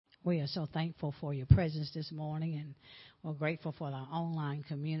We are so thankful for your presence this morning, and we're grateful for the online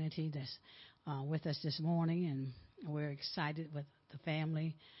community that's with us this morning, and we're excited with the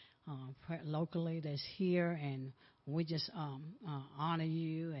family locally that's here, and we just honor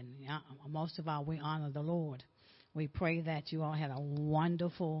you, and most of all, we honor the Lord. We pray that you all had a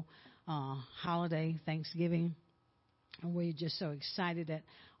wonderful holiday, Thanksgiving, and we're just so excited that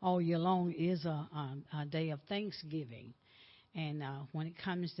all year long is a day of Thanksgiving. And when it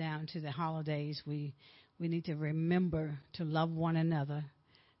comes down to the holidays, we need to remember to love one another,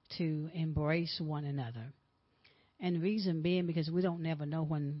 to embrace one another. And the reason being because we don't never know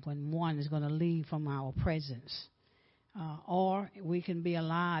when one is going to leave from our presence. Or we can be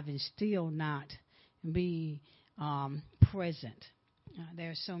alive and still not be present.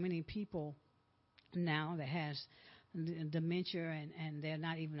 There are so many people now that has dementia and they're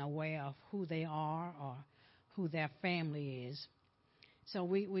not even aware of who they are or who their family is. So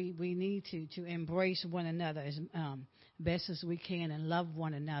we need to embrace one another as best as we can and love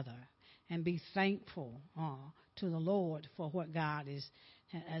one another and be thankful to the Lord for what God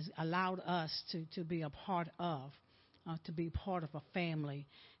has allowed us to be a part of, to be part of a family,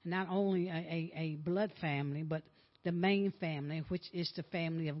 not only a blood family, but the main family, which is the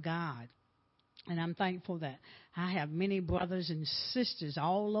family of God. And I'm thankful that I have many brothers and sisters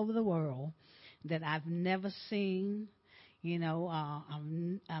all over the world that I've never seen,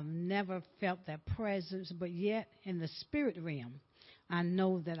 I've never felt their presence, but yet in the spirit realm, I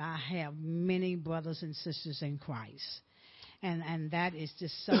know that I have many brothers and sisters in Christ. And that is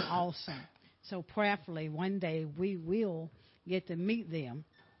just so awesome. So prayerfully, one day we will get to meet them.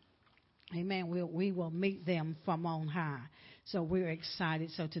 Amen. We will meet them from on high. So we're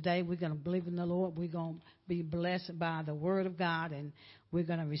excited. So today we're going to believe in the Lord. We're going to be blessed by the word of God, and we're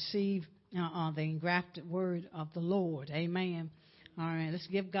going to receive the engrafted word of the Lord. Amen. All right, let's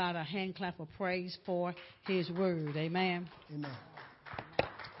give God a hand clap of praise for his word. Amen. Amen.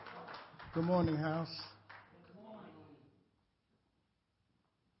 Good morning, house. Good morning.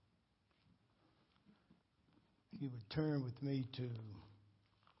 You would turn with me to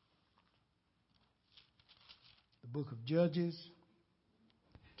the book of Judges.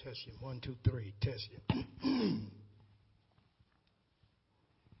 Test you. 1, 2, 3. Test you.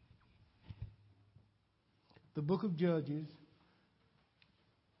 The book of Judges,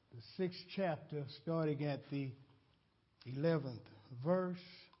 the 6th chapter, starting at the 11th verse.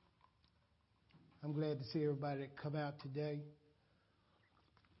 I'm glad to see everybody that come out today.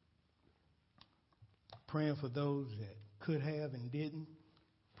 Praying for those that could have and didn't.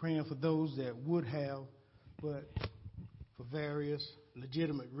 Praying for those that would have, but for various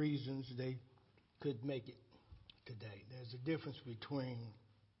legitimate reasons they could make it today. There's a difference between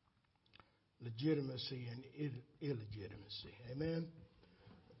legitimacy and illegitimacy. Amen?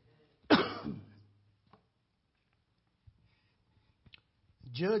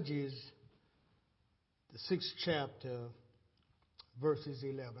 Judges, the 6th chapter, verses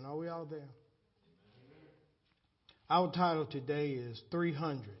 11. Are we all there? Our title today is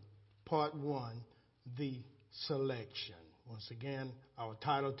 300, Part 1, The Selection. Once again, our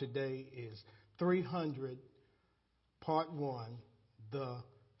title today is 300, Part 1, The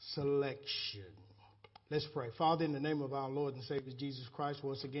Selection. Let's pray. Father, in the name of our Lord and Savior Jesus Christ,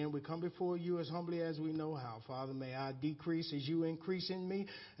 once again, we come before you as humbly as we know how. Father, may I decrease as you increase in me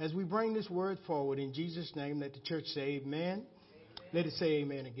as we bring this word forward. In Jesus' name, let the church say amen. Amen. Let it say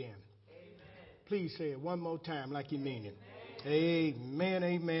amen again. Amen. Please say it one more time like you mean it. Amen,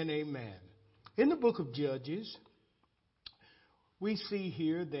 amen, amen. In the book of Judges, we see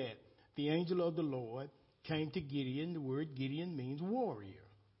here that the angel of the Lord came to Gideon. The word Gideon means warrior.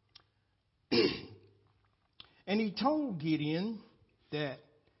 And he told Gideon that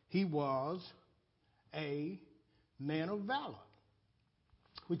he was a man of valor,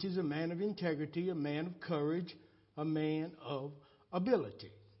 which is a man of integrity, a man of courage, a man of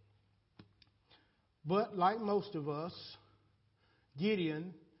ability. But like most of us,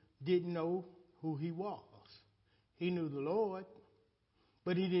 Gideon didn't know who he was. He knew the Lord,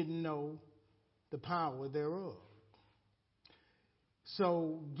 but he didn't know the power thereof.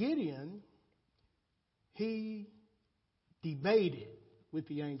 So Gideon, he debated with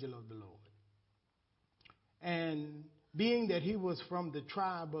the angel of the Lord. And being that he was from the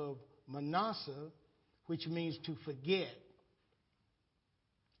tribe of Manasseh, which means to forget,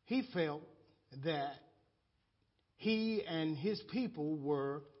 he felt that he and his people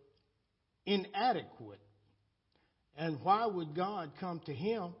were inadequate. And why would God come to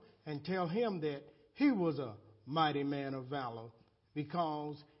him and tell him that he was a mighty man of valor?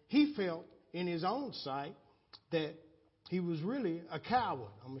 Because he felt in his own sight that He was really a coward.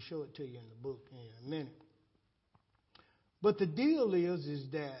 I'm going to show it to you in the book in a minute. But the deal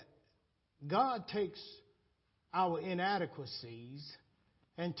is that God takes our inadequacies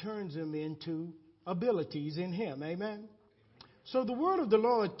and turns them into abilities in Him. Amen? So the word of the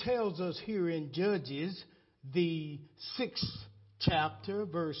Lord tells us here in Judges, the 6th chapter,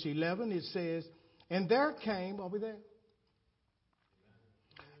 verse 11, it says, and there came, are we there?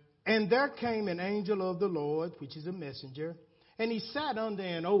 And there came an angel of the Lord, which is a messenger, and he sat under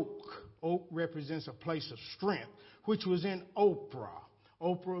an oak. Oak represents a place of strength, which was in Ophrah.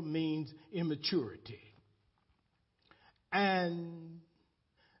 Ophrah means immaturity. And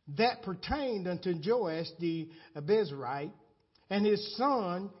that pertained unto Joash the Abezrite, and his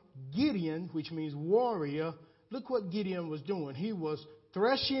son Gideon, which means warrior. Look what Gideon was doing. He was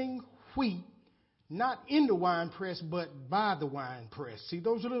threshing wheat, not in the winepress, but by the winepress. See,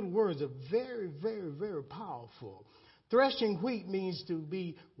 those little words are very, very, very powerful. Threshing wheat means to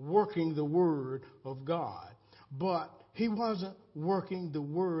be working the word of God. But he wasn't working the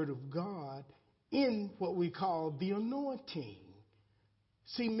word of God in what we call the anointing.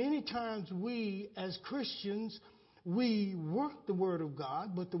 See, many times we as Christians, we work the word of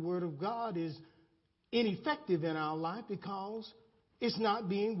God, but the word of God is ineffective in our life because it's not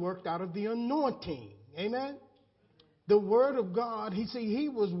being worked out of the anointing. Amen? The word of God, he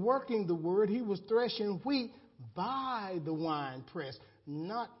was working the word. He was threshing wheat by the wine press.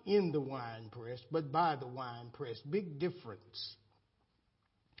 Not in the wine press, but by the wine press. Big difference.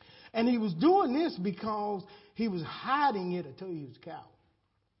 And he was doing this because he was hiding it. I told you he was a coward.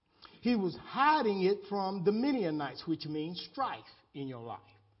 He was hiding it from the Midianites, which means strife in your life.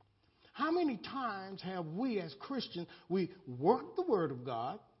 How many times have we as Christians, we work the word of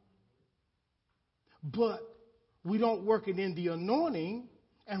God, but we don't work it in the anointing?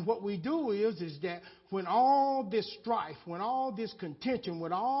 And what we do is that when all this strife, when all this contention,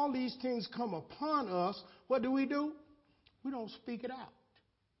 when all these things come upon us, what do? We don't speak it out.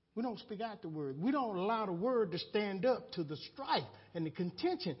 We don't speak out the word. We don't allow the word to stand up to the strife and the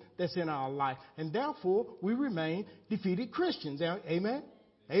contention that's in our life. And therefore, we remain defeated Christians. Amen?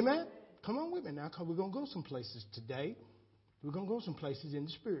 Amen? Come on with me now, because we're going to go some places today. We're going to go some places in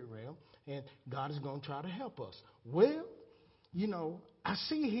the spirit realm, and God is going to try to help us. Well, I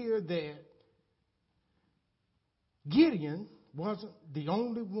see here that Gideon wasn't the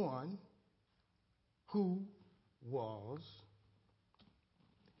only one who was,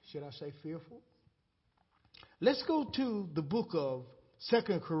 should I say, fearful? Let's go to the book of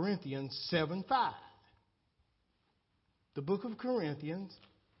 2 Corinthians 7:5. The book of Corinthians,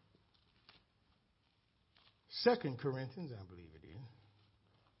 2 Corinthians, I believe it is,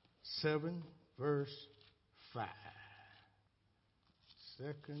 7 verse 5.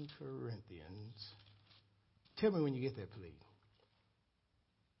 2 Corinthians. Tell me when you get there, please.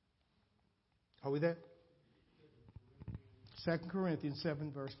 Are we there? 2 Corinthians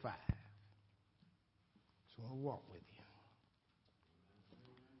 7 verse 5. So I'll walk with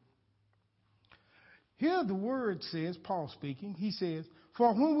you. Here the word says, Paul speaking, he says,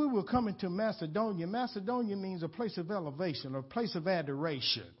 for when we were coming to Macedonia, Macedonia means a place of elevation, or a place of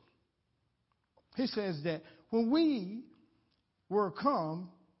adoration. He says that when we were come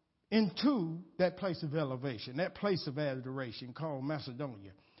into that place of elevation, that place of adoration called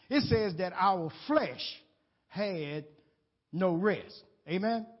Macedonia, it says that our flesh had no rest.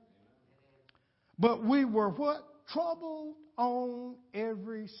 Amen? But we were what? Troubled on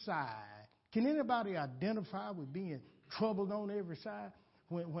every side. Can anybody identify with being troubled on every side?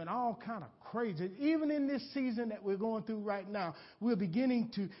 When all kind of crazy, even in this season that we're going through right now, we're beginning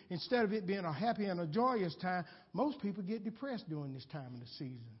to, instead of it being a happy and a joyous time, most people get depressed during this time of the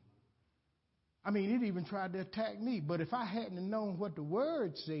season. I mean, it even tried to attack me. But if I hadn't known what the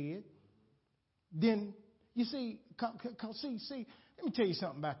word said, then, you see, see, let me tell you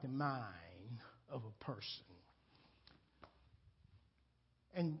something about the mind of a person.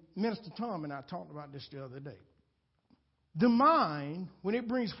 And Minister Tom and I talked about this the other day. The mind, when it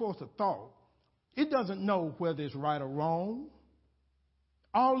brings forth a thought, it doesn't know whether it's right or wrong.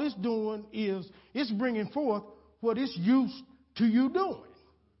 All it's doing is it's bringing forth what it's used to you doing.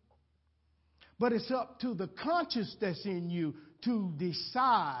 But it's up to the conscience that's in you to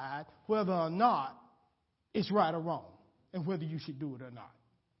decide whether or not it's right or wrong and whether you should do it or not.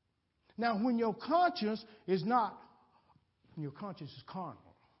 Now, when your conscience is carnal,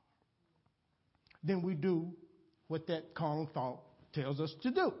 then we do what that carnal thought tells us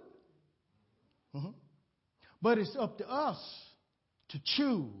to do. But it's up to us to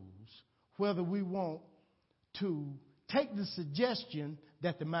choose whether we want to take the suggestion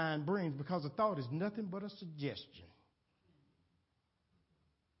that the mind brings, because a thought is nothing but a suggestion.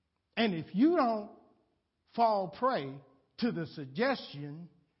 And if you don't fall prey to the suggestion,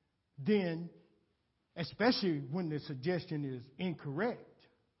 then, especially when the suggestion is incorrect,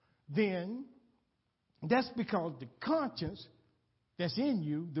 then that's because the conscience that's in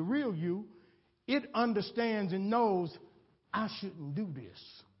you, the real you, it understands and knows, I shouldn't do this.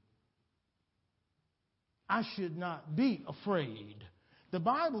 I should not be afraid. The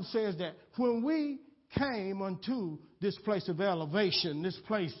Bible says that when we came unto this place of elevation, this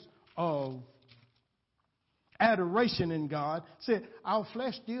place of adoration in God, said our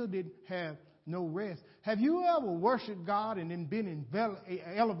flesh still didn't have no rest. Have you ever worshiped God and then been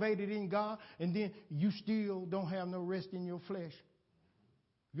elevated in God, and then you still don't have no rest in your flesh?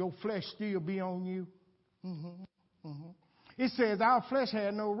 Your flesh still be on you? It says our flesh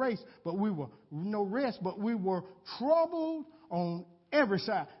had no rest, but we were troubled on every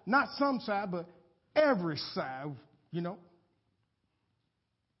side. Not some side, but every side, you know.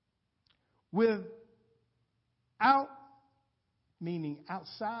 Without, meaning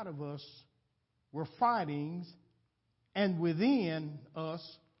outside of us, were fightings, and within us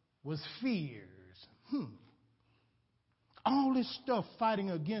was fears. All this stuff fighting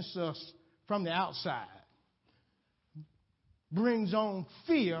against us from the outside brings on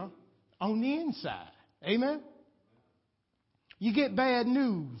fear on the inside. Amen? You get bad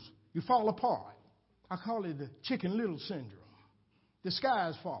news, you fall apart. I call it the Chicken Little syndrome. The sky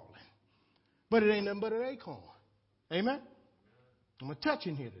is falling, but it ain't nothing but an acorn. Amen? I'm going to touch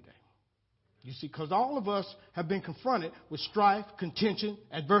in here today. You see, because all of us have been confronted with strife, contention,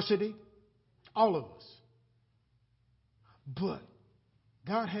 adversity. All of us. But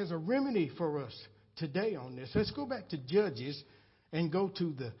God has a remedy for us today on this. Let's go back to Judges and go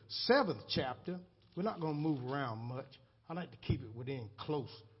to the 7th chapter. We're not going to move around much. I like to keep it within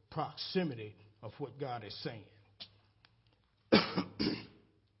close proximity of what God is saying.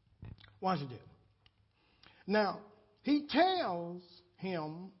 Watch this. Now, he tells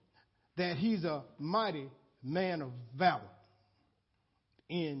him that he's a mighty man of valor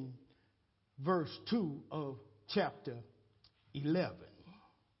in verse 2 of chapter 11,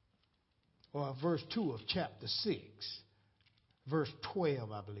 or verse 2 of chapter 6, verse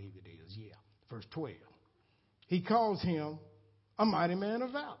 12, I believe it is. Yeah, verse 12. He calls him a mighty man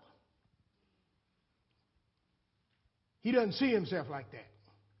of valor. He doesn't see himself like that.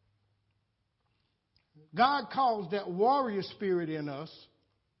 God calls that warrior spirit in us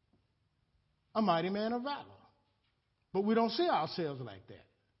a mighty man of valor. But we don't see ourselves like that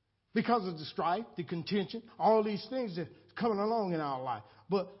because of the strife, the contention, all these things that are coming along in our life.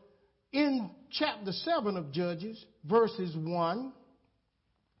 But in chapter 7 of Judges, verses 1,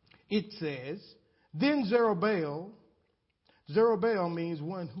 it says, then Zerubbabel means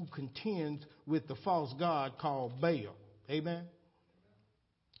one who contends with the false god called Baal. Amen?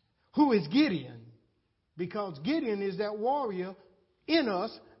 Who is Gideon? Because Gideon is that warrior in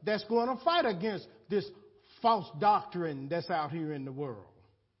us that's going to fight against this false doctrine that's out here in the world.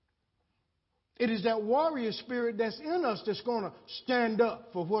 It is that warrior spirit that's in us that's going to stand up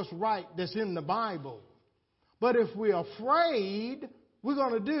for what's right that's in the Bible. But if we're afraid, we're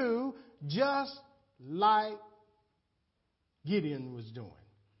going to do just like Gideon was doing.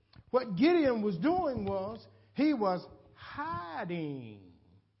 What Gideon was doing was he was hiding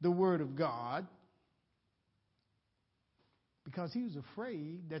the word of God because he was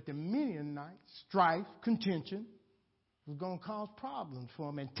afraid that the Midianite strife, contention, was going to cause problems for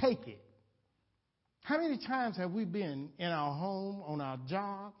him and take it. How many times have we been in our home, on our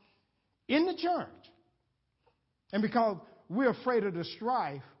job, in the church? And because we're afraid of the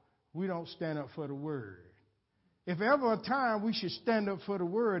strife, we don't stand up for the word. If ever a time we should stand up for the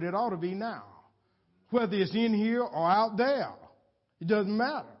word, it ought to be now. Whether it's in here or out there. It doesn't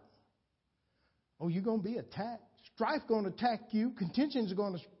matter. Oh, you're going to be attacked. Strife going to attack you. Contention is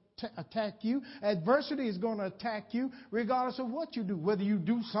going to attack you. Adversity is going to attack you regardless of what you do. Whether you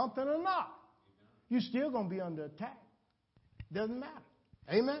do something or not. You're still going to be under attack. Doesn't matter.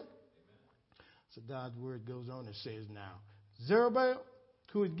 Amen? So God's word goes on and says now, Zerubbabel,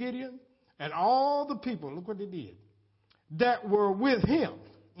 who is Gideon, and all the people, look what they did, that were with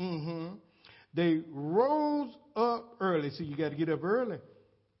him. They rose up early. So you got to get up early.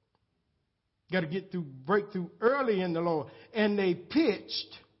 Got to break through early in the Lord. And they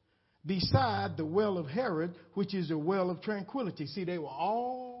pitched beside the well of Herod, which is a well of tranquility. See, they were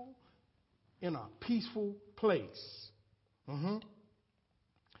all in a peaceful place.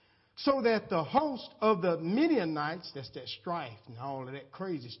 So that the host of the Midianites, that's that strife and all of that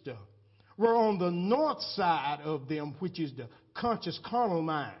crazy stuff, were on the north side of them, which is the conscious carnal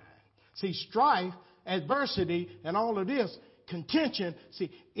mind. See, strife, adversity, and all of this contention, see,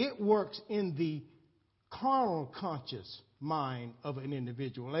 it works in the carnal conscious mind of an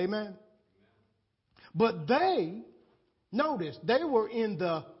individual. Amen? But they, notice, they were in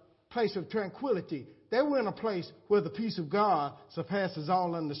the place of tranquility. They were in a place where the peace of God surpasses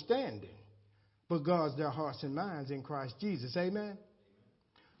all understanding. But guards their hearts and minds in Christ Jesus. Amen?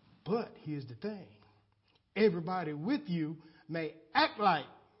 But here's the thing. Everybody with you may act like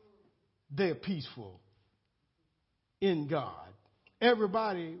they're peaceful in God.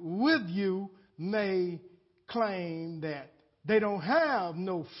 Everybody with you may claim that they don't have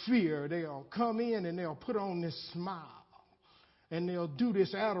no fear. They'll come in and they'll put on this smile and they'll do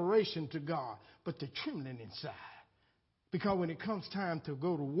this adoration to God, but they're trembling inside. Because when it comes time to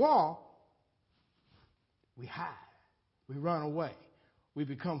go to war, we hide. We run away. We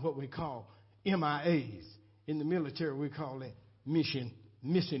become what we call MIAs. In the military, we call it missing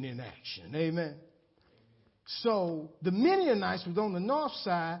in action. Amen. So the Midianites was on the north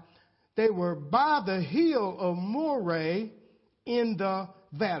side. They were by the hill of Moreh in the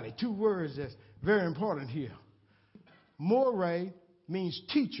valley. Two words that's very important here. Moreh means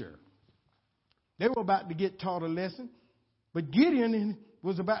teacher. They were about to get taught a lesson, but Gideon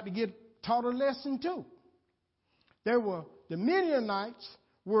was about to get taught a lesson too. The Midianites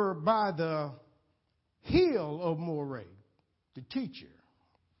were by the hill of Moreh, the teacher.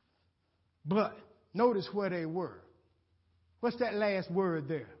 But notice where they were. What's that last word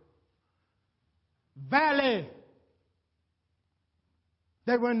there? Valley.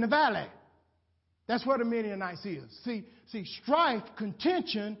 They were in the valley. That's where the Midianites is. See, strife,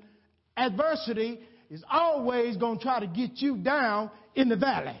 contention, adversity is always going to try to get you down in the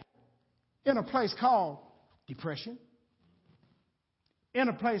valley. In a place called depression. In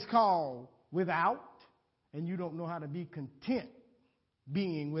a place called without. And you don't know how to be content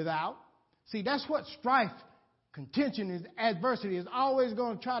being without. See, that's what strife, contention, is adversity is always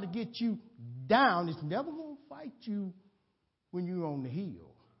going to try to get you down. It's never going to fight you when you're on the hill.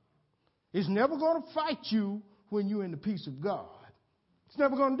 It's never going to fight you when you're in the peace of God. It's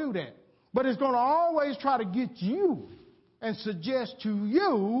never going to do that. But it's going to always try to get you and suggest to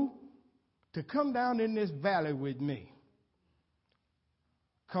you to come down in this valley with me.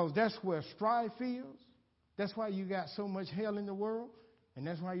 Because that's where strife is. That's why you got so much hell in the world. And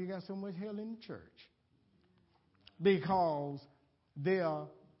that's why you got so much hell in the church. Because they are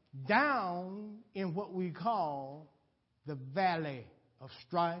down in what we call the valley of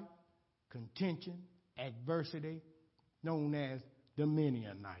strife, contention, adversity, known as the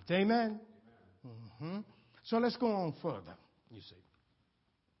Midianites. Amen? Mm-hmm. So let's go on further, you see.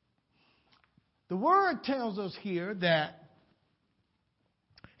 The word tells us here that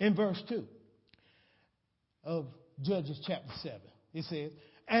in verse 2 of Judges chapter 7, it says,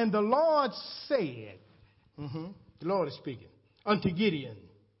 and the Lord said, the Lord is speaking, unto Gideon,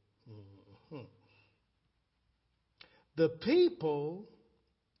 the people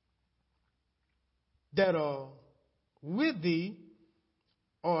that are with thee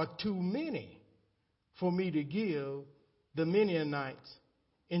are too many for me to give the Midianites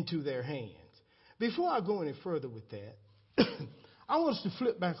into their hands. Before I go any further with that, I want us to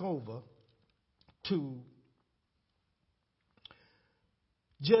flip back over to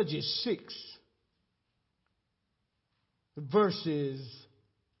Judges 6, verses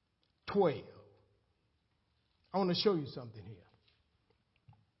 12. I want to show you something here.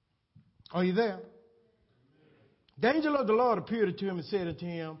 Are you there? The angel of the Lord appeared to him and said unto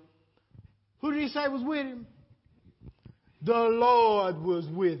him, who did he say was with him? The Lord was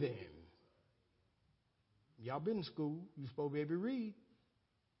with him. Y'all been in school. You're supposed to be able to read.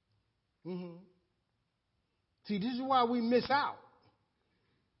 See, this is why we miss out.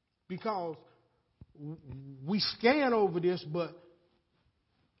 Because we scan over this, but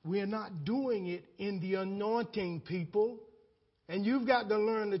we're not doing it in the anointing, people. And you've got to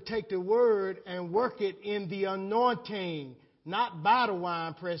learn to take the word and work it in the anointing. Not by the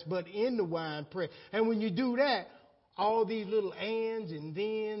wine press, but in the wine press. And when you do that, all these little ands and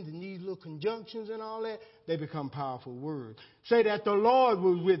thens and these little conjunctions and all that, they become powerful words. Say that the Lord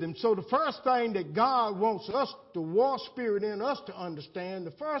was with him. So the first thing that God wants us, the war spirit in us, to understand,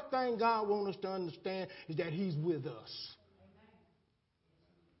 the first thing God wants us to understand is that he's with us.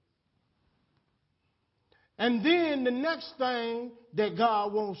 And then the next thing that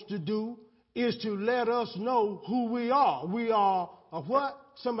God wants to do is to let us know who we are. We are a what?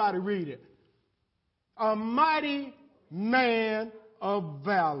 Somebody read it. A mighty man of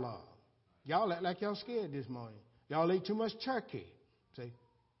valor. Y'all act like y'all scared this morning. Y'all ate too much turkey. See?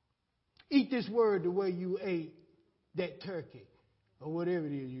 Eat this word the way you ate that turkey or whatever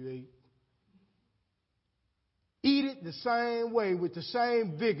it is you ate. Eat it the same way, with the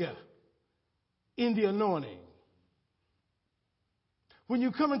same vigor in the anointing. When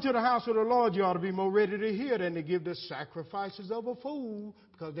you come into the house of the Lord, you ought to be more ready to hear than to give the sacrifices of a fool,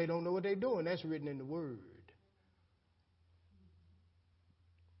 because they don't know what they're doing. That's written in the Word.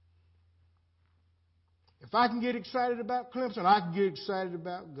 If I can get excited about Clemson, I can get excited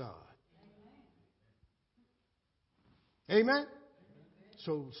about God. Amen?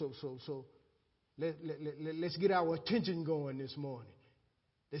 So let's get our attention going this morning.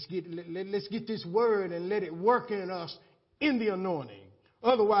 Let's get this word and let it work in us in the anointing.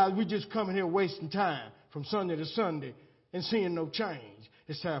 Otherwise, we just coming here wasting time from Sunday to Sunday and seeing no change.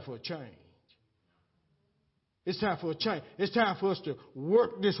 It's time for a change. It's time for a change. It's time for us to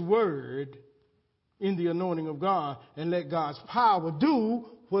work this word in the anointing of God and let God's power do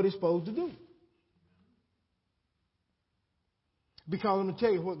what it's supposed to do. Because I'm going to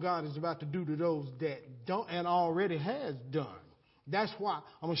tell you what God is about to do to those that don't and already has done. That's why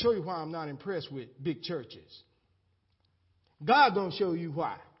I'm going to show you why I'm not impressed with big churches. God going to show you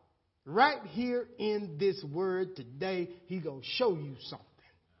why. Right here in this word today, He's going to show you something.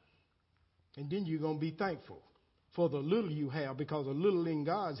 And then you're going to be thankful for the little you have, because a little in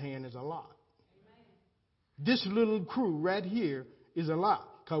God's hand is a lot. Amen. This little crew right here is a lot,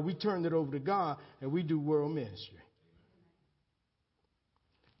 because we turned it over to God and we do world ministry.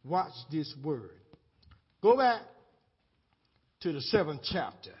 Watch this word. Go back to the 7th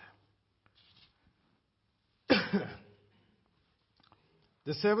chapter.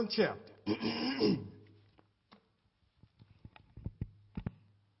 The 7th chapter.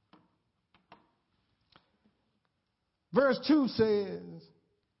 Verse 2 says,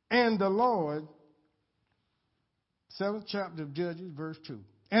 and the Lord, 7th chapter of Judges, verse 2.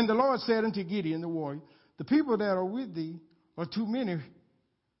 And the Lord said unto Gideon the warrior, the people that are with thee are too many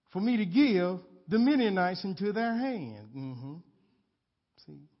for me to give the Midianites into their hand.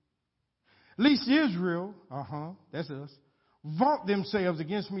 See, lest Israel, that's us, vaunt themselves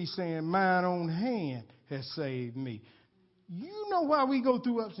against me, saying, mine own hand has saved me. You know why we go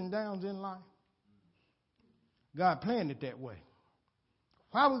through ups and downs in life? God planned it that way.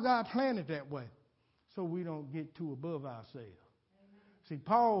 Why would God plan it that way? So we don't get too above ourselves. Amen. See,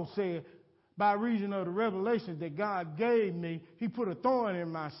 Paul said, by reason of the revelations that God gave me, He put a thorn in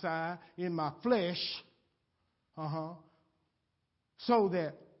my side, in my flesh, so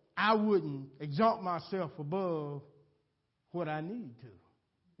that I wouldn't exalt myself above what I need to.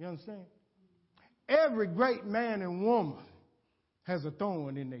 You understand? Every great man and woman has a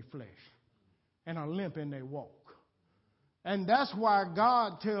thorn in their flesh and a limp in their walk. And that's why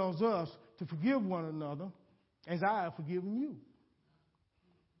God tells us to forgive one another as I have forgiven you.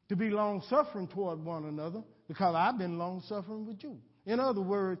 To be long-suffering toward one another, because I've been long-suffering with you. In other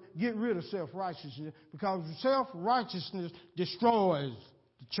words, get rid of self-righteousness, because self-righteousness destroys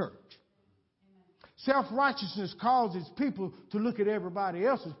the church. Self-righteousness causes people to look at everybody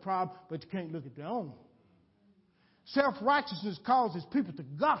else's problem, but they can't look at their own. Self-righteousness causes people to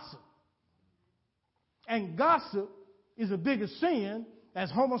gossip. And gossip is a bigger sin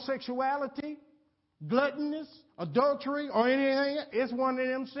as homosexuality, gluttonous, adultery, or anything. It's one of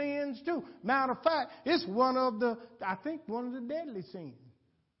them sins too. Matter of fact, it's one of the deadly sins.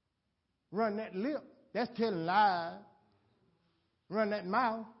 Run that lip, that's telling lies. Run that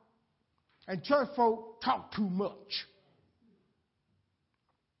mouth. And church folk talk too much.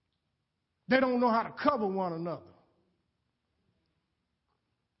 They don't know how to cover one another.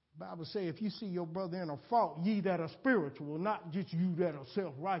 The Bible says, if you see your brother in a fault, ye that are spiritual, not just you that are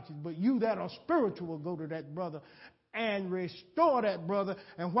self-righteous, but you that are spiritual, go to that brother and restore that brother.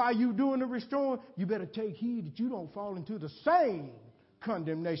 And while you doing the restoring, you better take heed that you don't fall into the same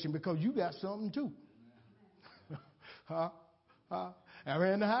condemnation, because you got something too.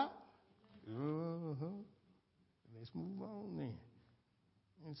 Ever in the house? Let's move on then.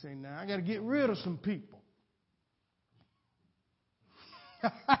 And say, now I got to get rid of some people.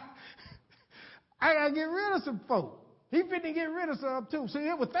 I got to get rid of some folk. He finna get rid of some too. See,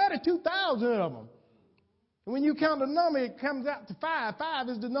 it was 32,000 of them. And when you count the number, it comes out to 5. 5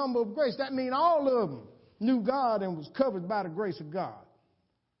 is the number of grace. That means all of them knew God and was covered by the grace of God.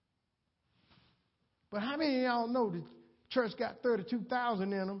 But how many of y'all know the church got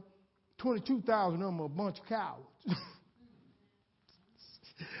 32,000 in them? 22,000 of them are a bunch of cowards.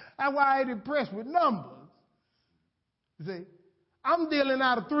 That's why I ain't impressed with numbers. See, I'm dealing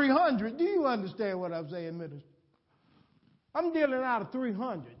out of 300. Do you understand what I'm saying, minister? I'm dealing out of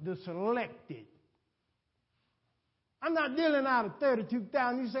 300, the selected. I'm not dealing out of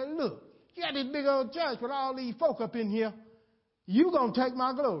 32,000. You say, look, you got this big old church with all these folk up in here. You going to take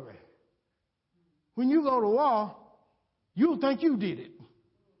my glory. when you go to war, you'll think you did it.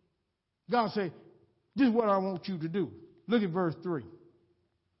 God said, this is what I want you to do. Look at verse 3.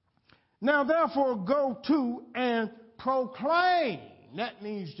 Now therefore go to and proclaim. That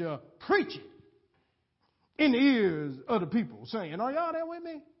means to preach it in the ears of the people, saying, are y'all there with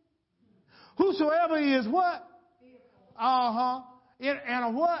me? Whosoever is what? And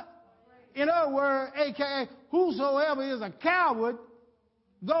a what? In other words, a.k.a. whosoever is a coward,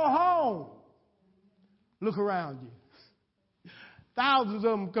 go home. Look around you. Thousands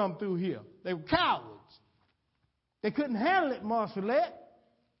of them come through here. They were cowards. They couldn't handle it, Marcelette.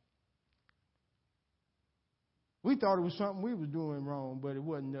 We thought it was something we was doing wrong, but it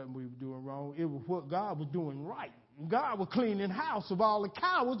wasn't nothing we were doing wrong. It was what God was doing right. God was cleaning house of all the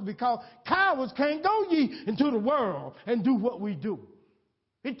cowards, because cowards can't go ye into the world and do what we do.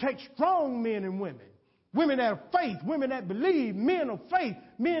 It takes strong men and women. Women that have faith, women that believe, men of faith,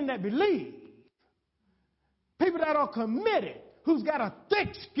 men that believe. People that are committed, who's got a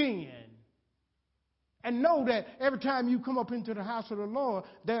thick skin. And know that every time you come up into the house of the Lord,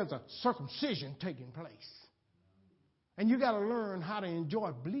 there's a circumcision taking place. And you got to learn how to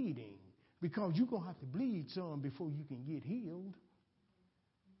enjoy bleeding, because you're going to have to bleed some before you can get healed.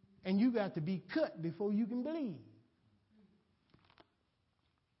 And you got to be cut before you can bleed.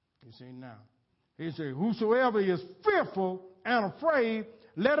 You see now. He said, whosoever is fearful and afraid,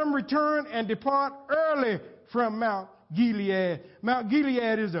 let him return and depart early from Mount Gilead. Mount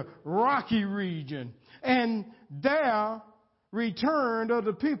Gilead is a rocky region. And there returned of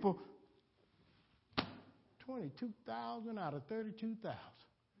the people 22,000 out of 32,000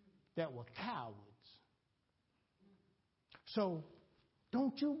 that were cowards. So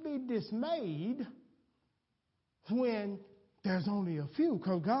don't you be dismayed when there's only a few,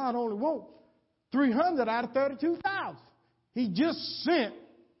 because God only wants 300 out of 32,000. He just sent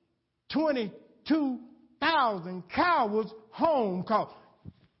 22,000 cowards home because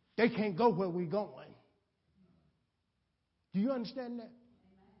they can't go where we're going. Do you understand that?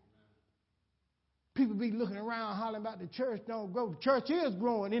 People be looking around hollering about the church don't grow. The church is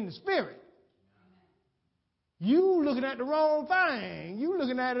growing in the spirit. You looking at the wrong thing. You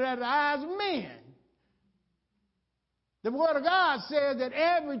looking at it at the eyes of men. The Word of God says that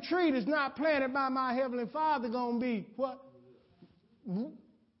every tree that's not planted by my Heavenly Father going to be what?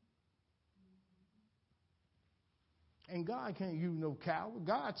 And God can't use no coward.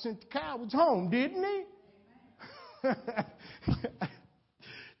 God sent the cowards home, didn't He?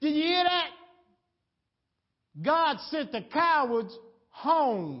 Did you hear that? God sent the cowards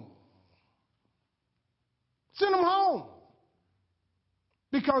home. Sent them home.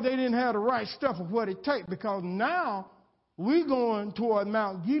 Because they didn't have the right stuff of what it takes. Because now we're going toward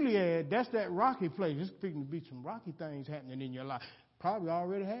Mount Gilead. That's that rocky place. There's going to be some rocky things happening in your life. Probably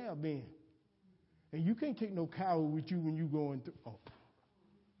already have been. And you can't take no coward with you when you're going through. Oh.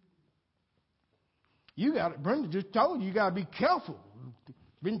 You got to, Brenda just told you got to be careful.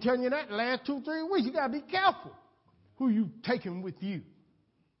 Been telling you that the last 2-3 weeks. You got to be careful who you taking with you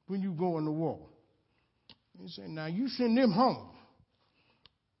when you go in the war. He said, now you send them home.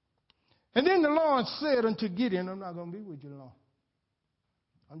 And then the Lord said unto Gideon, I'm not going to be with you long.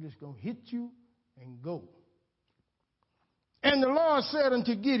 I'm just going to hit you and go. And the Lord said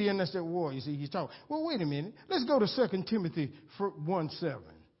unto Gideon, that's that war, you see, he's talking. Well, wait a minute. Let's go to 2 Timothy 1:7.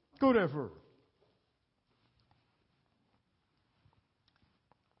 Go there first.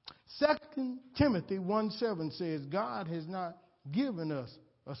 2 Timothy 1:7 says, God has not given us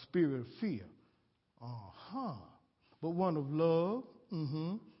a spirit of fear. But one of love,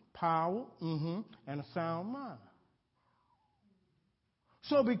 power, and a sound mind.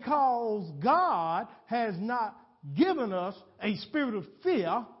 So because God has not given us a spirit of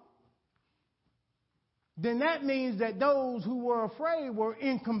fear, then that means that those who were afraid were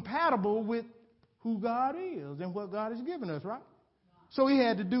incompatible with who God is and what God has given us, right? So he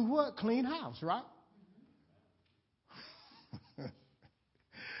had to do what? Clean house, right?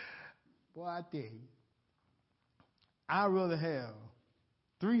 Boy, I tell you, I'd rather have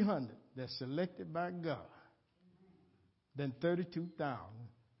 300 that's selected by God than 32,000,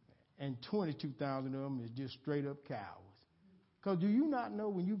 and 22,000 of them is just straight up cowards. Because do you not know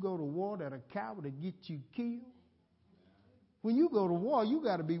when you go to war that a coward will get you killed? When you go to war, you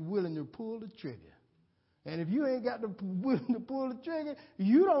got to be willing to pull the trigger. And if you ain't got the willing to pull the trigger,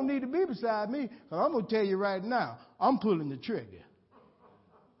 you don't need to be beside me. Because I'm going to tell you right now, I'm pulling the trigger.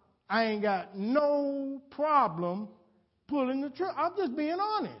 I ain't got no problem pulling the trigger. I'm just being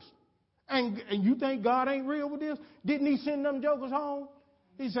honest. And you think God ain't real with this? Didn't He send them jokers home?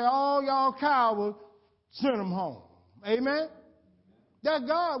 He said, all y'all cowards, send them home. Amen? That's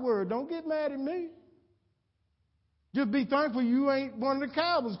God's word. Don't get mad at me. Just be thankful you ain't one of the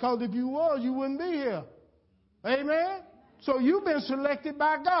cowards, because if you was, you wouldn't be here. Amen? So you've been selected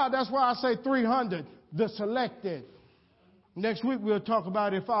by God. That's why I say 300, the selected. Next week we'll talk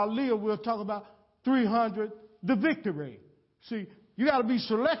about, if I live, we'll talk about 300, the victory. See, you got to be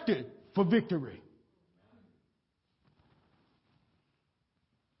selected for victory.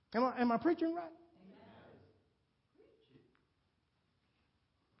 Am I preaching right?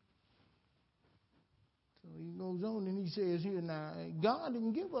 So he goes on and he says here, now, God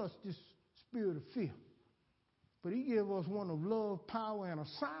didn't give us this spirit of fear, but he gave us one of love, power, and a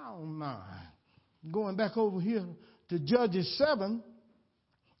sound mind. Going back over here to Judges 7,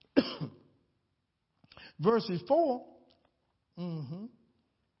 verses 4,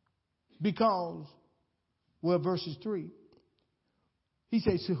 because, well, verses 3, he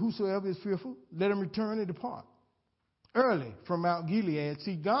says, so whosoever is fearful, let him return and depart early from Mount Gilead.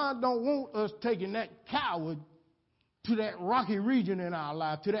 See, God don't want us taking that coward to that rocky region in our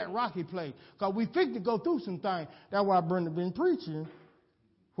life, to that rocky place, because we think to go through some things. That's why Brenda been preaching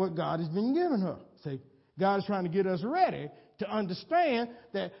what God has been giving her. See, God is trying to get us ready to understand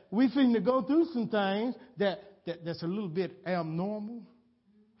that we think to go through some things that's a little bit abnormal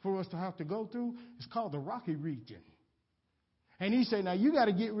for us to have to go through. It's called the rocky region. And he said, now you got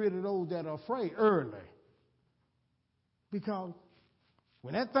to get rid of those that are afraid early. Because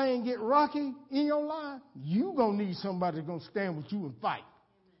when that thing get rocky in your life, you going to need somebody that's going to stand with you and fight.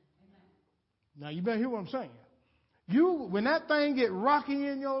 Now you better hear what I'm saying. When that thing get rocky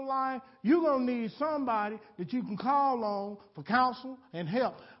in your life, you're going to need somebody that you can call on for counsel and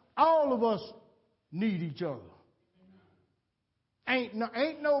help. All of us need each other. Ain't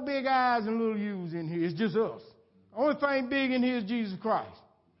no big eyes and little U's in here. It's just us. The only thing big in here is Jesus Christ.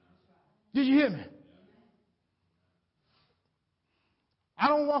 Did you hear me? I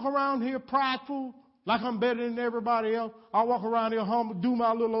don't walk around here prideful like I'm better than everybody else. I walk around here humble, do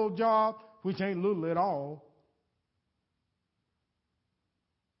my little old job, which ain't little at all.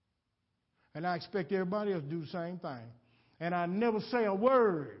 And I expect everybody else to do the same thing. And I never say a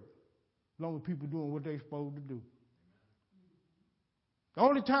word as long as people doing what they're supposed to do. The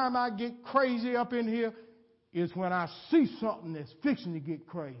only time I get crazy up in here is when I see something that's fixing to get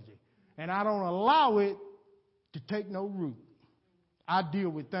crazy. And I don't allow it to take no root. I deal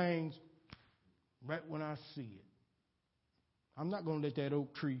with things right when I see it. I'm not going to let that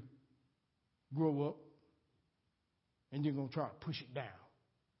oak tree grow up and then going to try to push it down.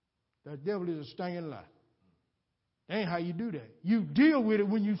 The devil is a stinging lie. That ain't how you do that. You deal with it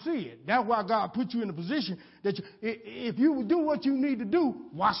when you see it. That's why God put you in a position that if you would do what you need to do,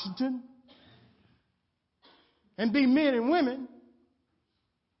 Washington, and be men and women,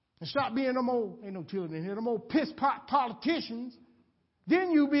 and stop being them old, ain't no children in here, them old piss pot politicians,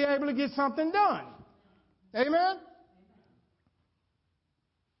 then you'll be able to get something done. Amen?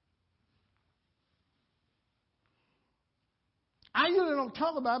 I usually don't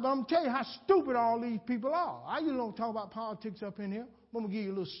talk about it, but I'm going to tell you how stupid all these people are. I usually don't talk about politics up in here. But I'm going to give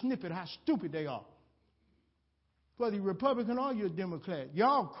you a little snippet of how stupid they are. Whether you're Republican or you're a Democrat,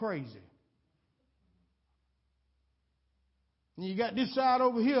 y'all crazy. And you got this side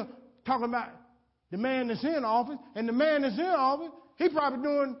over here talking about the man that's in office, and the man that's in office, he probably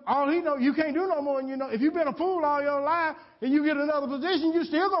doing all he knows. You can't do no more than you know. If you've been a fool all your life and you get another position, you're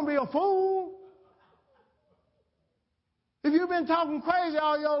still going to be a fool. If you've been talking crazy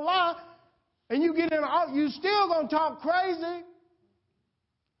all your life and you get in an you still going to talk crazy.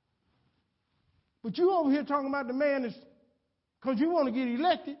 But you over here talking about the man that's, because you want to get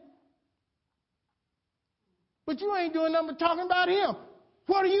elected. But you ain't doing nothing but talking about him.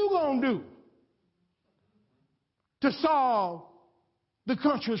 What are you going to do to solve the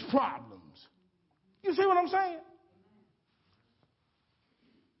country's problems? You see what I'm saying?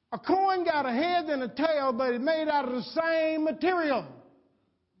 A coin got a head and a tail, but it's made out of the same material.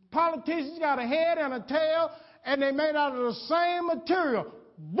 Politicians got a head and a tail, and they're made out of the same material.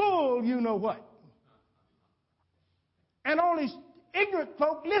 Bull, you know what. And only ignorant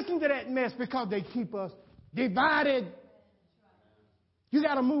folk listen to that mess because they keep us divided. You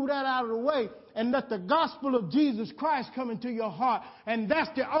got to move that out of the way and let the gospel of Jesus Christ come into your heart. And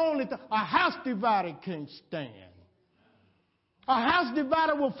that's the only thing. A house divided can't stand. A house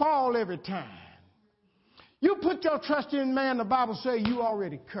divided will fall every time. You put your trust in man, the Bible says you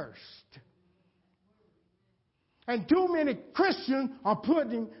already cursed. And too many Christians are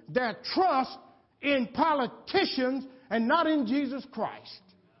putting their trust in politicians and not in Jesus Christ.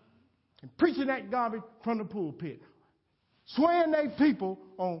 And preaching that garbage from the pulpit. Swaying their people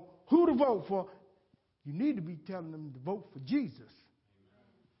on who to vote for. You need to be telling them to vote for Jesus.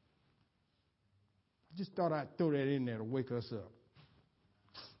 Just thought I'd throw that in there to wake us up.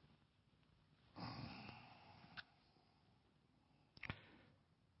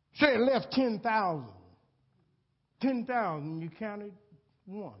 Say it left 10,000. 10,000, you counted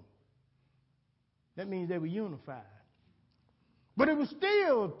one. That means they were unified. But it was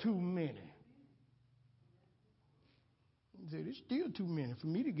still too many. He said, it's still too many for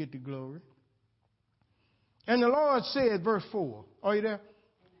me to get the glory. And the Lord said, verse 4. Are you there?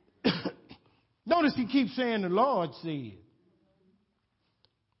 Notice he keeps saying the Lord said.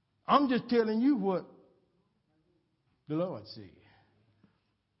 I'm just telling you what the Lord said.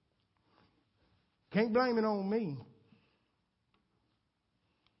 Can't blame it on me.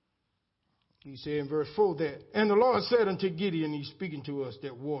 He said in verse 4 that, and the Lord said unto Gideon, he's speaking to us,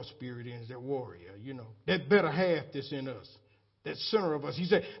 that war spirit is, that warrior, that better half that's in us, that center of us. He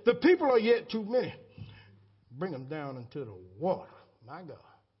said, the people are yet too many. Bring them down into the water. My God.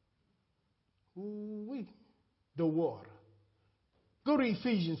 Ooh-wee. The water. Go to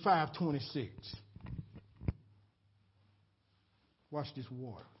Ephesians 5:26. Watch this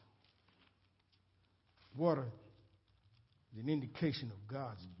water. Water is an indication of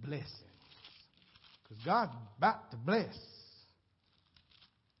God's blessing. Because God's about to bless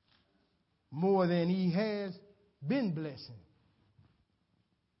more than he has been blessing.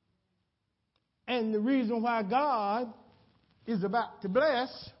 And the reason why God is about to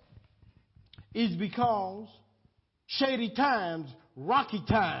bless is because shady times, rocky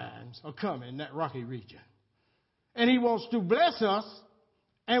times are coming in that rocky region. And he wants to bless us,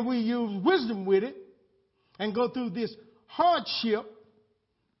 and we use wisdom with it and go through this hardship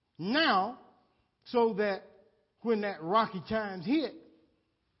now, so that when that rocky times hit,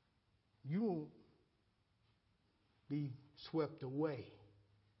 you won't be swept away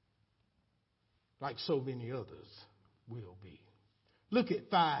like so many others will be. Look at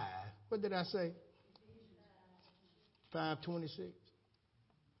 5. What did I say? 5:26.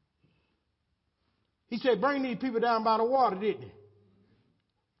 He said, bring these people down by the water, didn't he?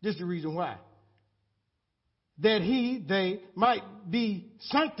 This is the reason why. That they might be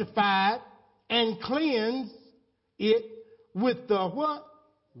sanctified and cleanse it with the what?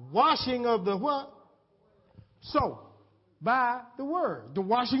 Washing of the what? So, by the word. The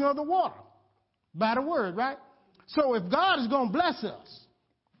washing of the water. By the word, right? So if God is going to bless us,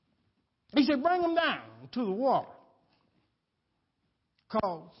 he said, bring them down to the water.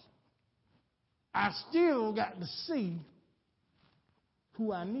 Because I still got to see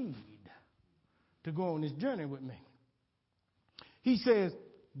who I need to go on this journey with me. He says,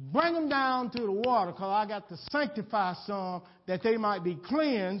 bring them down to the water, because I got to sanctify some that they might be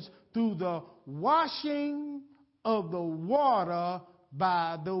cleansed through the washing of the water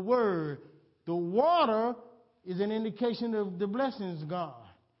by the word. The water is an indication of the blessings God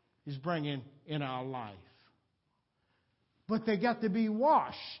is bringing in our life. But they got to be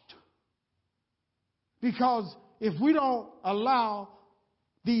washed. Because if we don't allow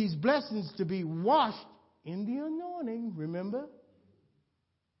these blessings to be washed in the anointing, remember?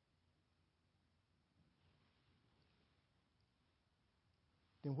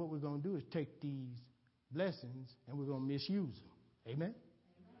 Then what we're going to do is take these blessings and we're going to misuse them. Amen?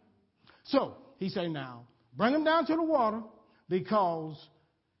 So, he said, now, bring them down to the water, because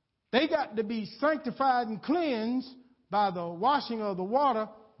they got to be sanctified and cleansed by the washing of the water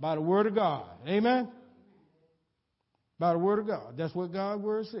by the word of God. Amen? By the word of God. That's what God's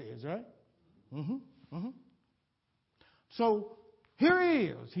word says, right? So, here he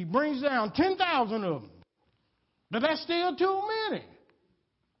is. He brings down 10,000 of them. But that's still too many.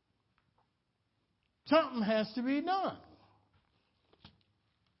 Something has to be done.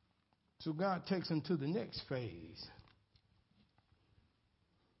 So God takes them to the next phase.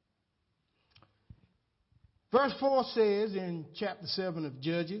 Verse 4 says in chapter 7 of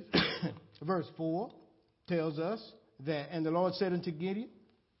Judges, verse 4 tells us that, and the Lord said unto Gideon,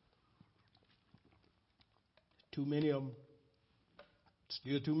 too many of them,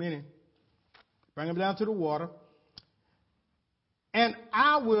 still too many, bring them down to the water, and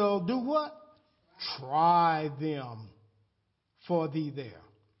I will do what? Try them for thee there.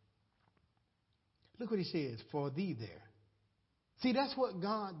 Look what he says, for thee there. See, that's what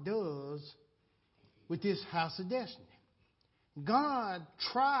God does with this house of destiny. God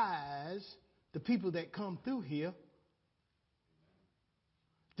tries the people that come through here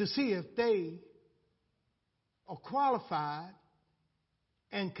to see if they are qualified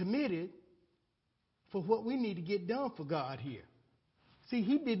and committed for what we need to get done for God here. See,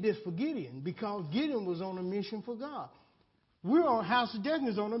 he did this for Gideon because Gideon was on a mission for God. We're on House of Destiny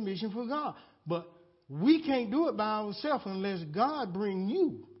is on a mission for God. But we can't do it by ourselves unless God bring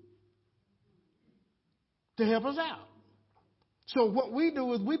you to help us out. So what we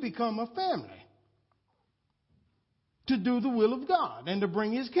do is we become a family to do the will of God and to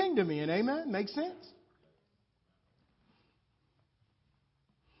bring His kingdom in. Amen? Makes sense?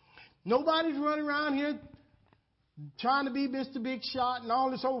 Nobody's running around here trying to be Mr. Big Shot and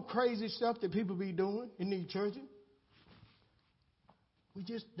all this old crazy stuff that people be doing in these churches. We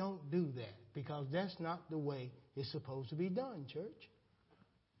just don't do that because that's not the way it's supposed to be done, church.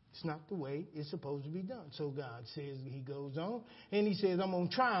 It's not the way it's supposed to be done. So God says, He goes on, and He says, I'm going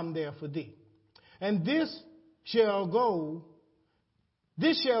to try them there for thee. And this shall go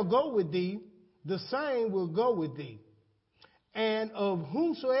with thee, the same will go with thee. And of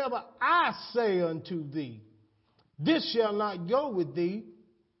whomsoever I say unto thee, this shall not go with thee,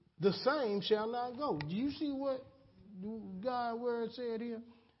 the same shall not go. Do you see what God's word said here?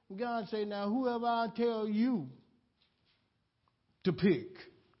 God said, now whoever I tell you to pick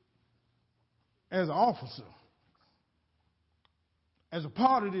as an officer, as a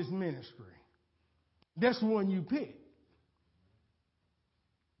part of this ministry, that's the one you pick.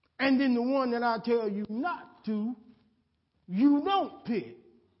 And then the one that I tell you not to, you don't pick.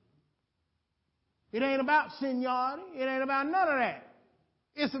 It ain't about seniority. It ain't about none of that.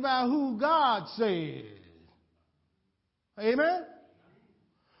 It's about who God says. Amen?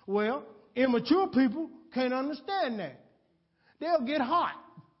 Well, immature people can't understand that. They'll get hot.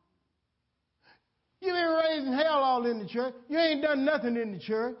 You've been raising hell all in the church. You ain't done nothing in the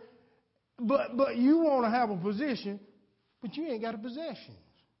church. But you want to have a position, but you ain't got a possession.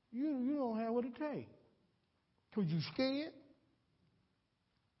 You don't have what it takes. Because you scared.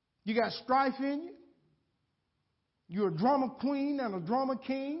 You got strife in you. You're a drama queen and a drama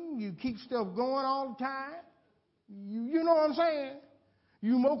king. You keep stuff going all the time. You know what I'm saying?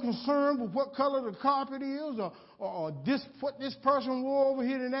 You're more concerned with what color the carpet is or what this person wore over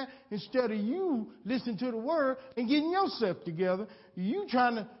here and that, instead of you listening to the word and getting yourself together. You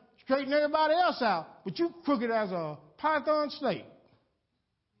trying to straighten everybody else out, but you crooked as a python snake.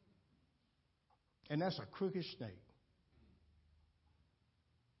 And that's a crooked snake.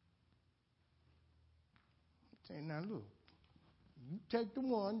 Say, now look, you take the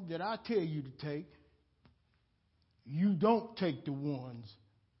one that I tell you to take. You don't take the ones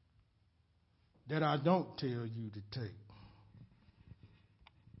that I don't tell you to take.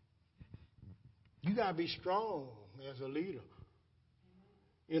 You got to be strong as a leader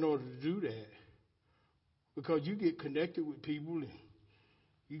in order to do that. Because you get connected with people and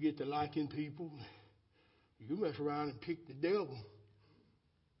you get to liking people. You mess around and pick the devil.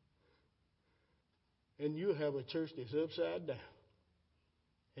 And you'll have a church that's upside down.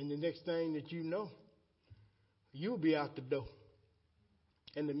 And the next thing that you know, you'll be out the door.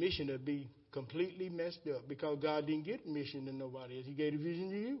 And the mission will be completely messed up because God didn't get the mission to nobody else. He gave the vision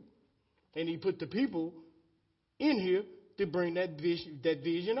to you. And He put the people in here to bring that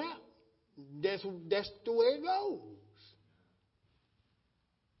vision out. That's the way it goes.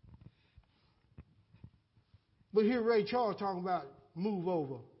 But here Ray Charles talking about move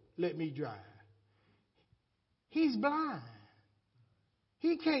over, let me drive. He's blind.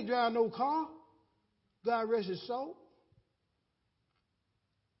 He can't drive no car. God rest his soul.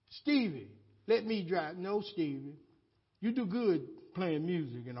 Stevie, let me drive. No, Stevie. You do good playing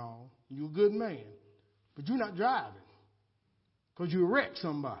music and all. You're a good man. But you're not driving. Because you wreck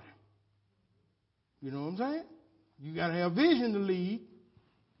somebody. You know what I'm saying? You got to have vision to lead.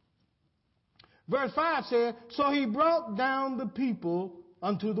 Verse 5 says, so he brought down the people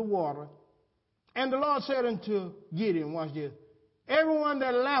unto the water. And the Lord said unto Gideon, watch this, everyone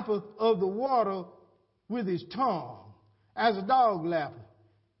that lappeth of the water with his tongue, as a dog lappeth,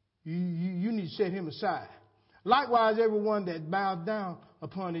 you need to set him aside. Likewise, everyone that bows down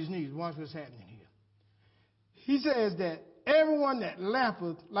upon his knees. Watch what's happening here. He says that everyone that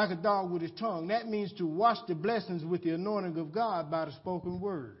lappeth like a dog with his tongue, that means to wash the blessings with the anointing of God by the spoken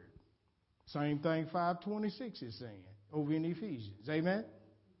word. Same thing 5:26 is saying over in Ephesians. Amen?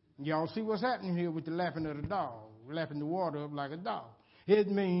 Y'all see what's happening here with the lapping of the dog, lapping the water up like a dog. It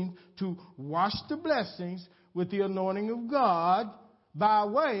means to wash the blessings with the anointing of God by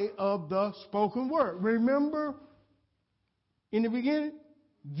way of the spoken word. Remember, in the beginning,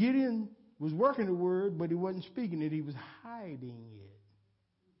 Gideon was working the word, but he wasn't speaking it. He was hiding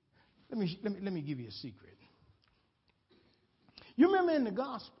it. Let me give you a secret. You remember in the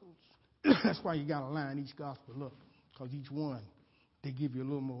Gospels, that's why you got to line each gospel up, because each one, they give you a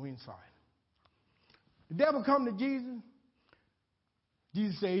little more insight. The devil come to Jesus.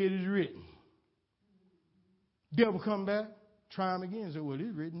 Jesus said, it is written. Devil come back, try him again, and say, well, it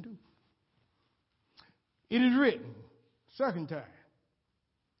is written too. It is written. Second time.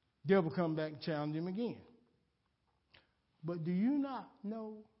 Devil come back and challenge him again. But do you not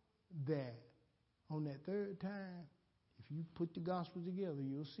know that on that third time, if you put the gospel together,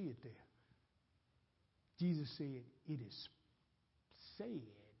 you'll see it there. Jesus said, it is said.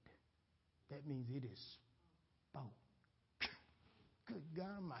 That means it is spoke. Good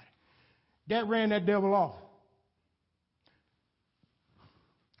God Almighty. That ran that devil off.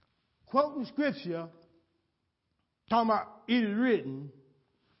 Quoting scripture, talking about it is written,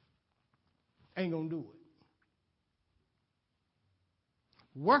 ain't going to do it.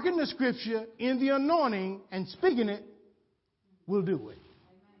 Working the scripture in the anointing and speaking it will do it.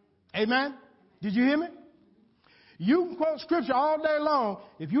 Amen? Did you hear me? You can quote scripture all day long.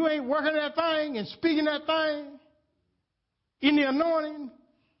 If you ain't working that thing and speaking that thing in the anointing,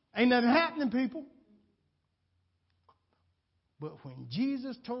 ain't nothing happening, people. But when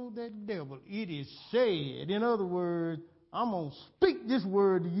Jesus told that devil, it is said, in other words, I'm going to speak this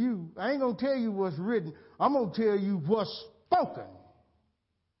word to you. I ain't going to tell you what's written. I'm going to tell you what's spoken.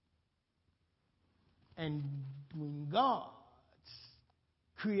 And when God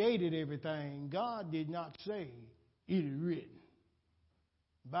created everything, God did not say, it is written.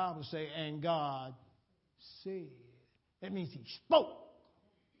 The Bible says, and God said. That means he spoke.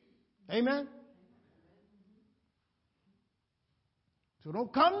 Amen? So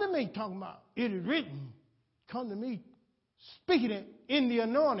don't come to me talking about it is written. Come to me speaking it in the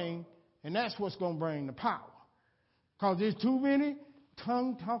anointing, and that's what's going to bring the power. Because there's too many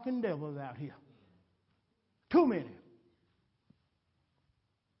tongue-talking devils out here. Too many.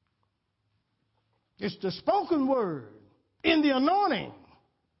 It's the spoken word in the anointing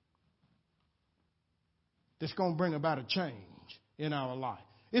that's going to bring about a change in our life.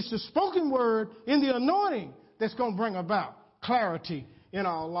 It's the spoken word in the anointing that's going to bring about clarity in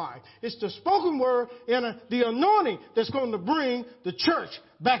our life. It's the spoken word in the anointing that's going to bring the church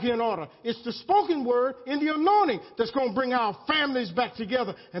back in order. It's the spoken word in the anointing that's going to bring our families back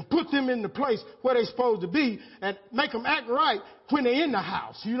together and put them in the place where they're supposed to be and make them act right when they're in the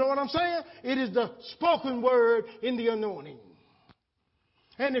house. You know what I'm saying? It is the spoken word in the anointing.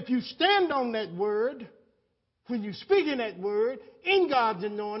 And if you stand on that word, when you speak in that word, in God's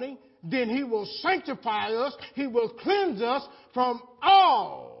anointing, then he will sanctify us. He will cleanse us from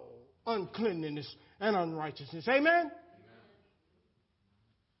all uncleanness and unrighteousness. Amen?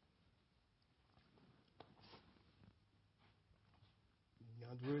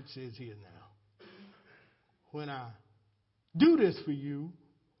 God's word says here now, when I do this for you,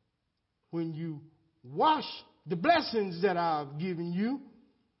 when you wash the blessings that I've given you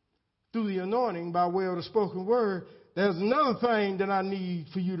through the anointing by way of the spoken word, there's another thing that I need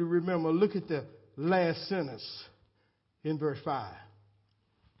for you to remember. Look at the last sentence in verse 5.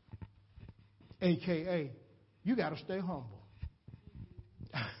 AKA, you got to stay humble.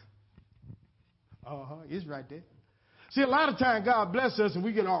 It's right there. See, a lot of times God bless us and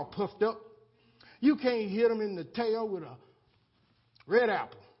we get all puffed up. You can't hit them in the tail with a red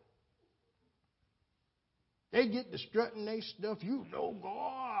apple. They get the strutting they stuff. You know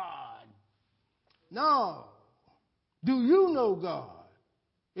God. No. Do you know God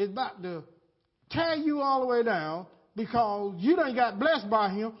is about to tear you all the way down because you done got blessed by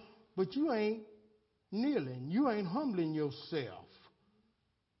him, but you ain't kneeling. You ain't humbling yourself.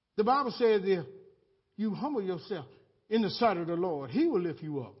 The Bible says if you humble yourself in the sight of the Lord, he will lift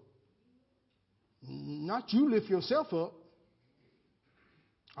you up. Not you lift yourself up.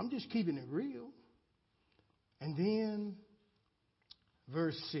 I'm just keeping it real. And then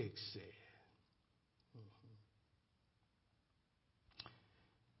verse 6 says,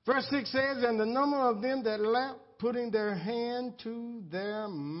 verse 6 says, and the number of them that laughed, putting their hand to their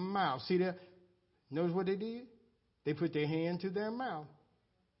mouth. See that? Notice what they did? They put their hand to their mouth.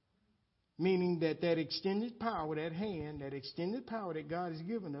 Meaning that extended power, that hand, that extended power that God has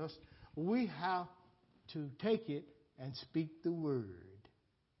given us, we have to take it and speak the word.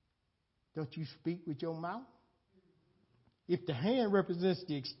 Don't you speak with your mouth? If the hand represents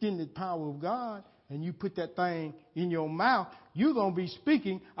the extended power of God and you put that thing in your mouth, you're going to be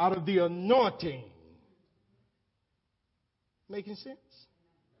speaking out of the anointing. Making sense?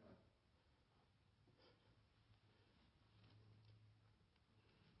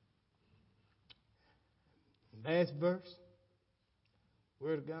 Last verse,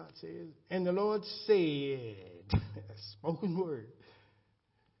 Word of God says, and the Lord said, spoken word,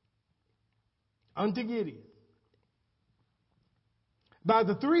 unto Gideon, by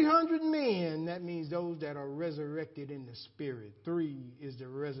the 300 men, that means those that are resurrected in the spirit. 3 is the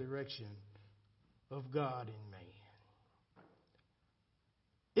resurrection of God in man.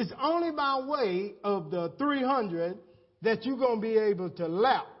 It's only by way of the 300 that you're going to be able to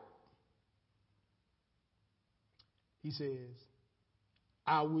lap He says,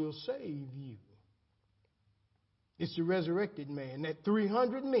 I will save you. It's the resurrected man, that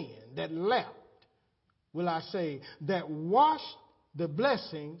 300 men that left, will I say, that washed the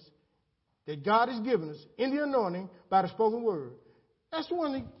blessings that God has given us in the anointing by the spoken word. That's the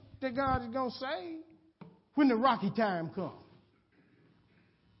one that God is going to save when the rocky time comes,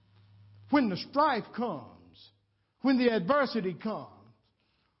 when the strife comes, when the adversity comes,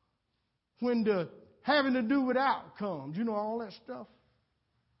 when the having to do without comes. You know, all that stuff.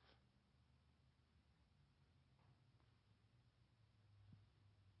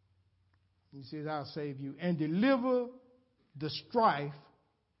 He says, I'll save you and deliver the strife,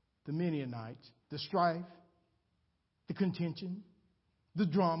 the Midianites, the strife, the contention, the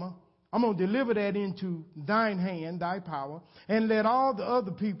drama. I'm going to deliver that into thine hand, thy power, and let all the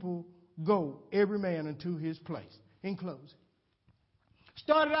other people go, every man unto his place. In closing.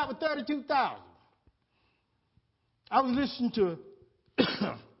 Started out with 32,000. I was listening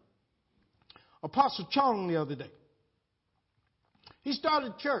to Apostle Chong the other day. He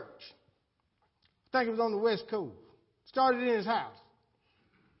started church. I think it was on the West Coast. Started in his house.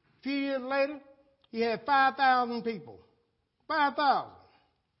 A few years later, he had 5,000 people. 5,000.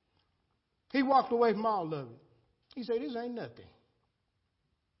 He walked away from all of it. He said, this ain't nothing.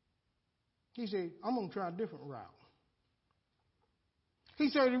 He said, I'm going to try a different route. He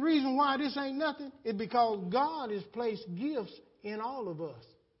said, the reason why this ain't nothing is because God has placed gifts in all of us.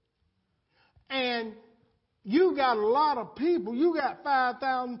 And you got a lot of people. You got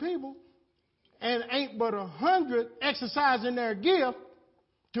 5,000 people. And ain't but 100 exercising their gift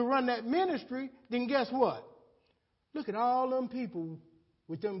to run that ministry, then guess what? Look at all them people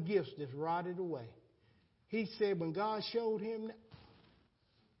with them gifts that's rotted away. He said when God showed him that,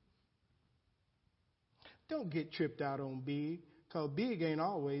 don't get tripped out on big, because big ain't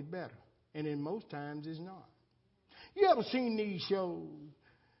always better. And in most times it's not. You ever seen these shows?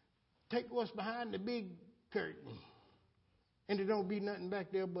 Take what's behind the big curtain, and there don't be nothing back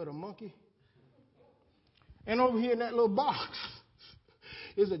there but a monkey. And over here in that little box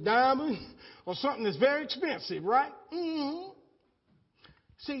is a diamond or something that's very expensive, right? Mm-hmm.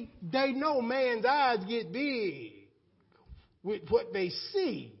 See, they know man's eyes get big with what they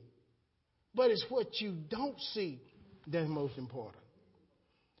see, but it's what you don't see that's most important.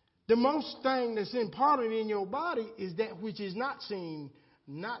 The most thing that's important in your body is that which is not seen,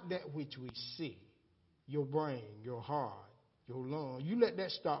 not that which we see. Your brain, your heart, your lungs. You let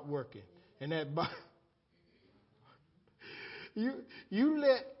that start working, and that body. You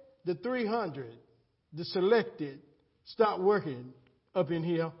let the 300, the selected, start working up in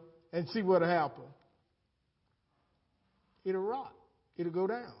here and see what'll happen. It'll rot. It'll go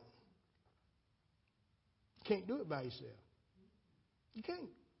down. You can't do it by yourself. You can't.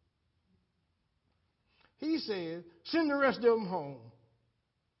 He said, send the rest of them home.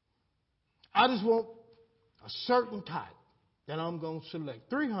 I just want a certain type that I'm going to select.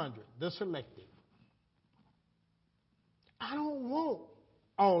 300, the selected. I don't want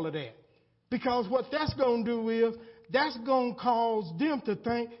all of that. Because what that's going to do is, that's going to cause them to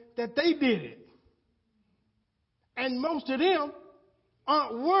think that they did it. And most of them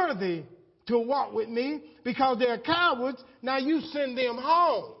aren't worthy to walk with me because they're cowards. Now you send them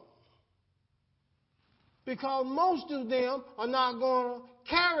home. Because most of them are not going to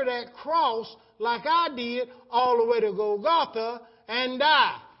carry that cross like I did all the way to Golgotha and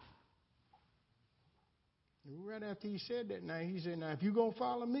die. Right after he said that, now he said, now if you're going to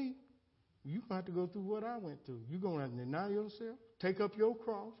follow me, you're going to have to go through what I went through. You're going to have to deny yourself, take up your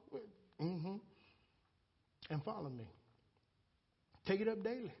cross, and follow me. Take it up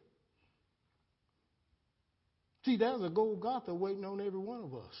daily. See, there's a Golgotha waiting on every one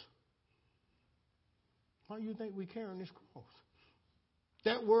of us. Why do you think we're carrying this cross?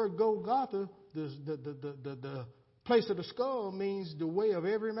 That word Golgotha, the place of the skull, means the way of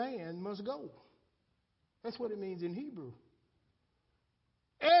every man must go. That's what it means in Hebrew.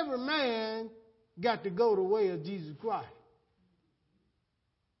 Every man got to go the way of Jesus Christ.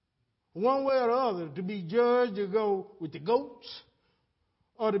 One way or the other, to be judged to go with the goats,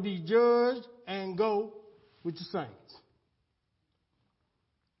 or to be judged and go with the saints.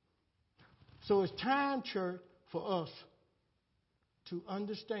 So it's time, church, for us to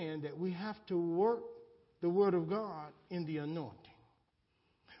understand that we have to work the Word of God in the anointing.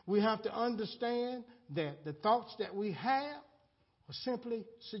 We have to understand that the thoughts that we have are simply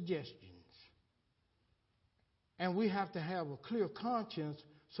suggestions. And we have to have a clear conscience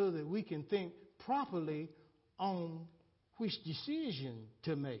so that we can think properly on which decision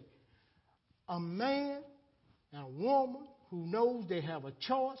to make. A man and a woman who knows they have a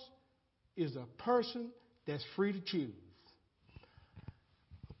choice is a person that's free to choose.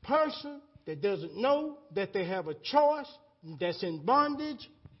 A person that doesn't know that they have a choice, that's in bondage,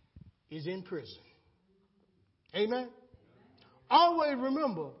 is in prison. Amen? Always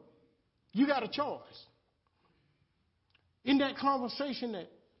remember, you got a choice. In that conversation that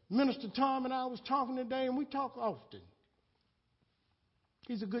Minister Tom and I was talking today, and we talk often,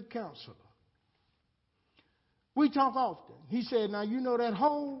 he's a good counselor. We talk often. He said, now you know that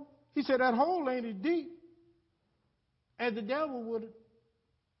hole? He said, that hole ain't as deep as the devil would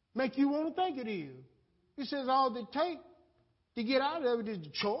make you want to think it is. He says, all it takes to get out of it is the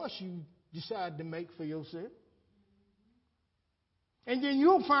choice you decide to make for yourself. And then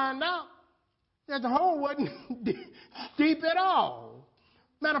you'll find out that the hole wasn't deep at all.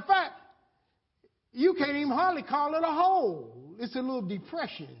 Matter of fact, you can't even hardly call it a hole. It's a little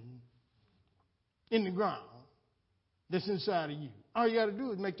depression in the ground that's inside of you. All you got to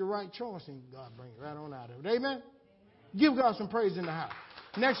do is make the right choice, and God brings it right on out of it. Amen? Give God some praise in the house.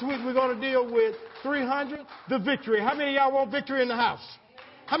 Next week, we're going to deal with 300, the victory. How many of y'all want victory in the house?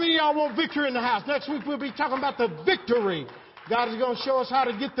 How many of y'all want victory in the house? Next week, we'll be talking about the victory. God is going to show us how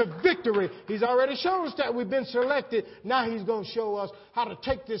to get the victory. He's already shown us that we've been selected. Now he's going to show us how to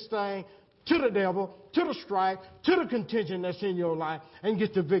take this thing to the devil, to the strife, to the contention that's in your life, and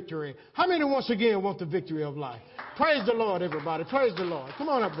get the victory. How many, once again, want the victory of life? Praise the Lord, everybody. Praise the Lord. Come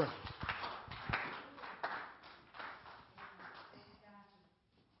on up, brother.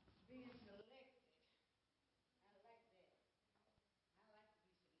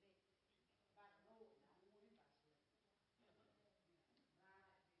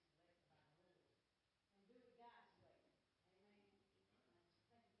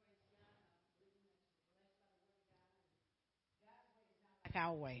 Like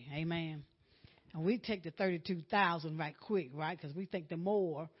our way. Amen. And we take the 32,000 right quick, right? Because we think the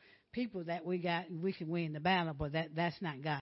more people that we got, we can win the battle, but that's not God.